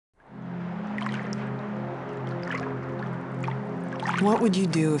What would you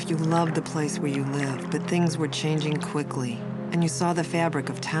do if you loved the place where you live, but things were changing quickly, and you saw the fabric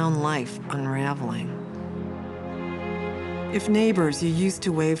of town life unraveling? If neighbors you used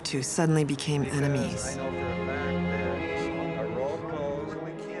to wave to suddenly became enemies?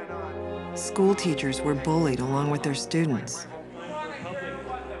 School teachers were bullied along with their students?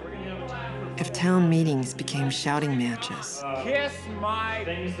 If town meetings became shouting matches? Kiss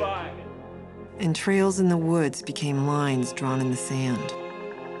my butt. And trails in the woods became lines drawn in the sand?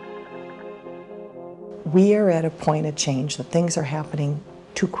 We are at a point of change that things are happening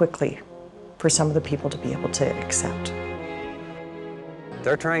too quickly for some of the people to be able to accept.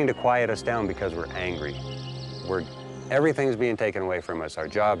 They're trying to quiet us down because we're angry. Everything's being taken away from us, our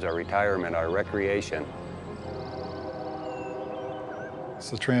jobs, our retirement, our recreation.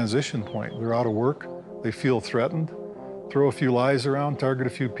 It's a transition point. They're out of work, they feel threatened, throw a few lies around, target a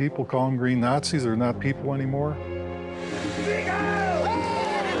few people, call them green Nazis. They're not people anymore.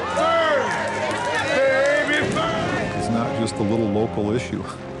 It's not just a little local issue.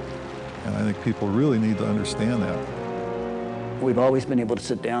 And I think people really need to understand that. We've always been able to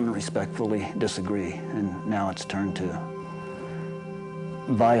sit down and respectfully disagree, and now it's turned to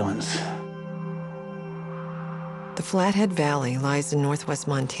violence. The Flathead Valley lies in northwest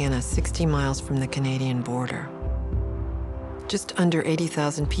Montana, 60 miles from the Canadian border. Just under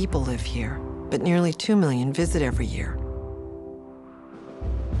 80,000 people live here, but nearly 2 million visit every year.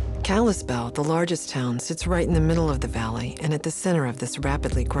 Kalispell, the largest town, sits right in the middle of the valley and at the center of this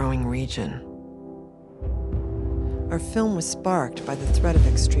rapidly growing region. Our film was sparked by the threat of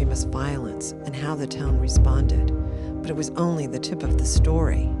extremist violence and how the town responded, but it was only the tip of the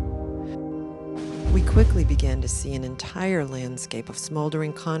story. We quickly began to see an entire landscape of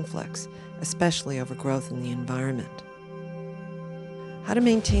smoldering conflicts, especially over growth in the environment. How to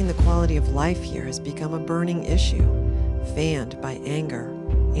maintain the quality of life here has become a burning issue, fanned by anger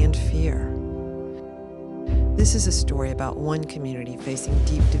and fear. This is a story about one community facing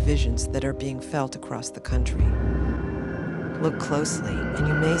deep divisions that are being felt across the country. Look closely, and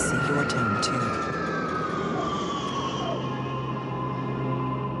you may see your town too.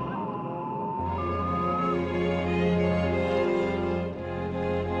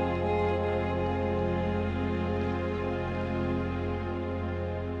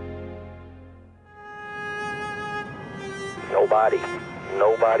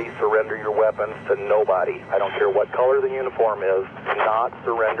 Nobody surrender your weapons to nobody. I don't care what color the uniform is, do not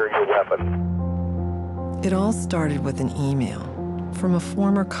surrender your weapons. It all started with an email from a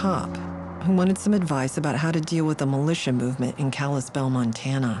former cop who wanted some advice about how to deal with a militia movement in Kalispell,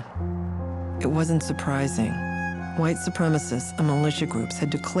 Montana. It wasn't surprising. White supremacists and militia groups had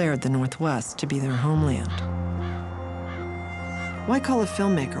declared the Northwest to be their homeland. Why call a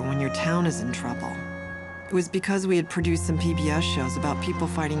filmmaker when your town is in trouble? It was because we had produced some PBS shows about people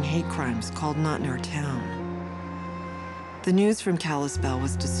fighting hate crimes called Not in Our Town. The news from Kalispell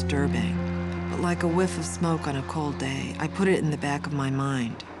was disturbing, but like a whiff of smoke on a cold day, I put it in the back of my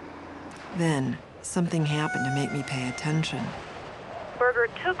mind. Then, something happened to make me pay attention. Berger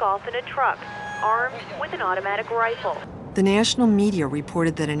took off in a truck, armed with an automatic rifle. The national media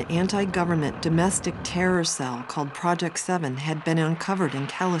reported that an anti-government domestic terror cell called Project 7 had been uncovered in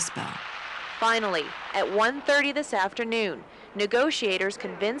Kalispell. Finally, at 1:30 this afternoon, negotiators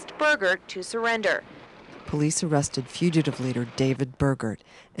convinced Berger to surrender. Police arrested fugitive leader David Berger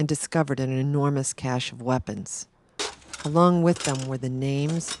and discovered an enormous cache of weapons. Along with them were the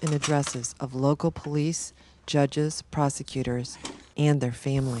names and addresses of local police, judges, prosecutors, and their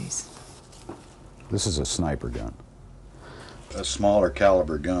families. This is a sniper gun. A smaller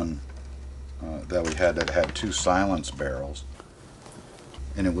caliber gun that we had that had 2 silence barrels.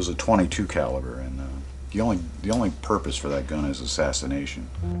 And it was a .22 caliber, and the only purpose for that gun is assassination.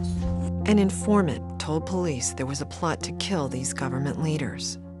 An informant told police there was a plot to kill these government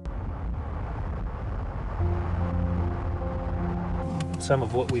leaders. Some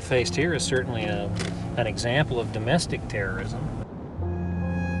of what we faced here is certainly an example of domestic terrorism.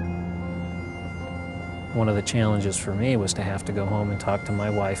 One of the challenges for me was to have to go home and talk to my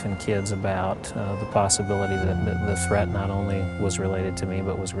wife and kids about the possibility that the threat not only was related to me,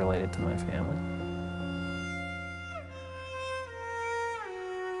 but was related to my family.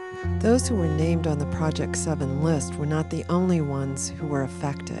 Those who were named on the Project 7 list were not the only ones who were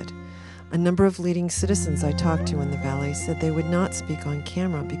affected. A number of leading citizens I talked to in the valley said they would not speak on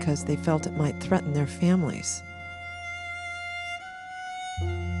camera because they felt it might threaten their families.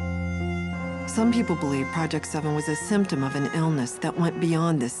 Some people believe Project 7 was a symptom of an illness that went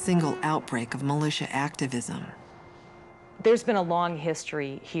beyond this single outbreak of militia activism. There's been a long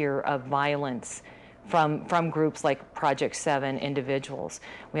history here of violence from groups like Project 7, individuals.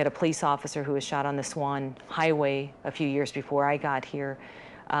 We had a police officer who was shot on the Swan Highway a few years before I got here.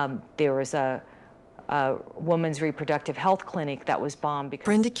 There was a woman's reproductive health clinic that was bombed.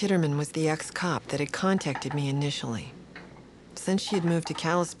 Brenda Kitterman was the ex-cop that had contacted me initially. Since she had moved to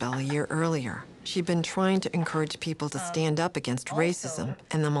Kalispell a year earlier, she'd been trying to encourage people to stand up against racism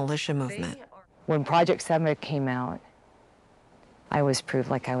and the militia movement. When Project 7 came out, I was proved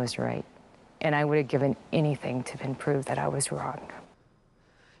like I was right. And I would have given anything to have been proved that I was wrong.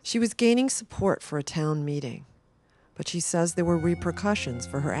 She was gaining support for a town meeting, but she says there were repercussions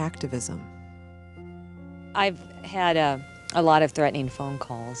for her activism. I've had a lot of threatening phone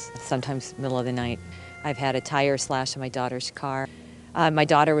calls, sometimes middle of the night. I've had a tire slashed on my daughter's car. My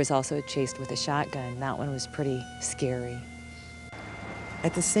daughter was also chased with a shotgun. That one was pretty scary.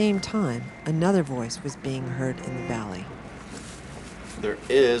 At the same time, another voice was being heard in the valley. There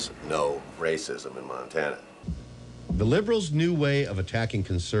is no racism in Montana. The liberals' new way of attacking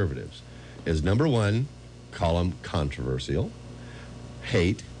conservatives is, number one, call them controversial,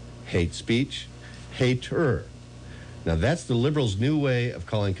 hate speech, hater. Now that's the liberals' new way of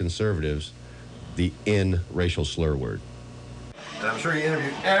calling conservatives the racial slur word. And I'm sure you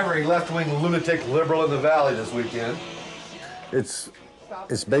interviewed every left-wing lunatic liberal in the valley this weekend. It's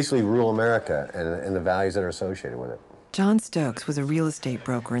basically rural America and the values that are associated with it. John Stokes was a real estate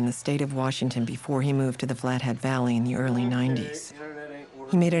broker in the state of Washington before he moved to the Flathead Valley in the early 90s.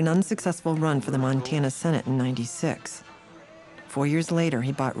 He made an unsuccessful run for the Montana Senate in '96. 4 years later,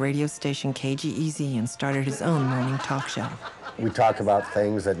 he bought radio station KGEZ and started his own morning talk show. We talk about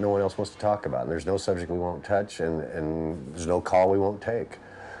things that no one else wants to talk about. And there's no subject we won't touch, and there's no call we won't take.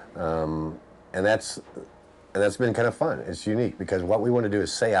 And that's been kind of fun. It's unique because what we want to do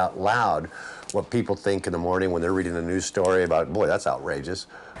is say out loud what people think in the morning when they're reading a news story about, boy, that's outrageous.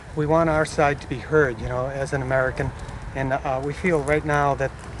 We want our side to be heard, you know, as an American. And we feel right now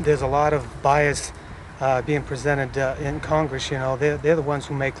that there's a lot of bias being presented in Congress. You know, they're the ones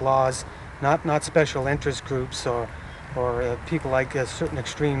who make laws, not special interest groups or people like certain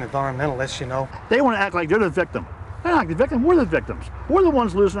extreme environmentalists, you know. They want to act like they're the victim. They're not the victim, we're the victims. We're the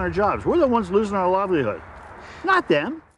ones losing our jobs. We're the ones losing our livelihood. Not them.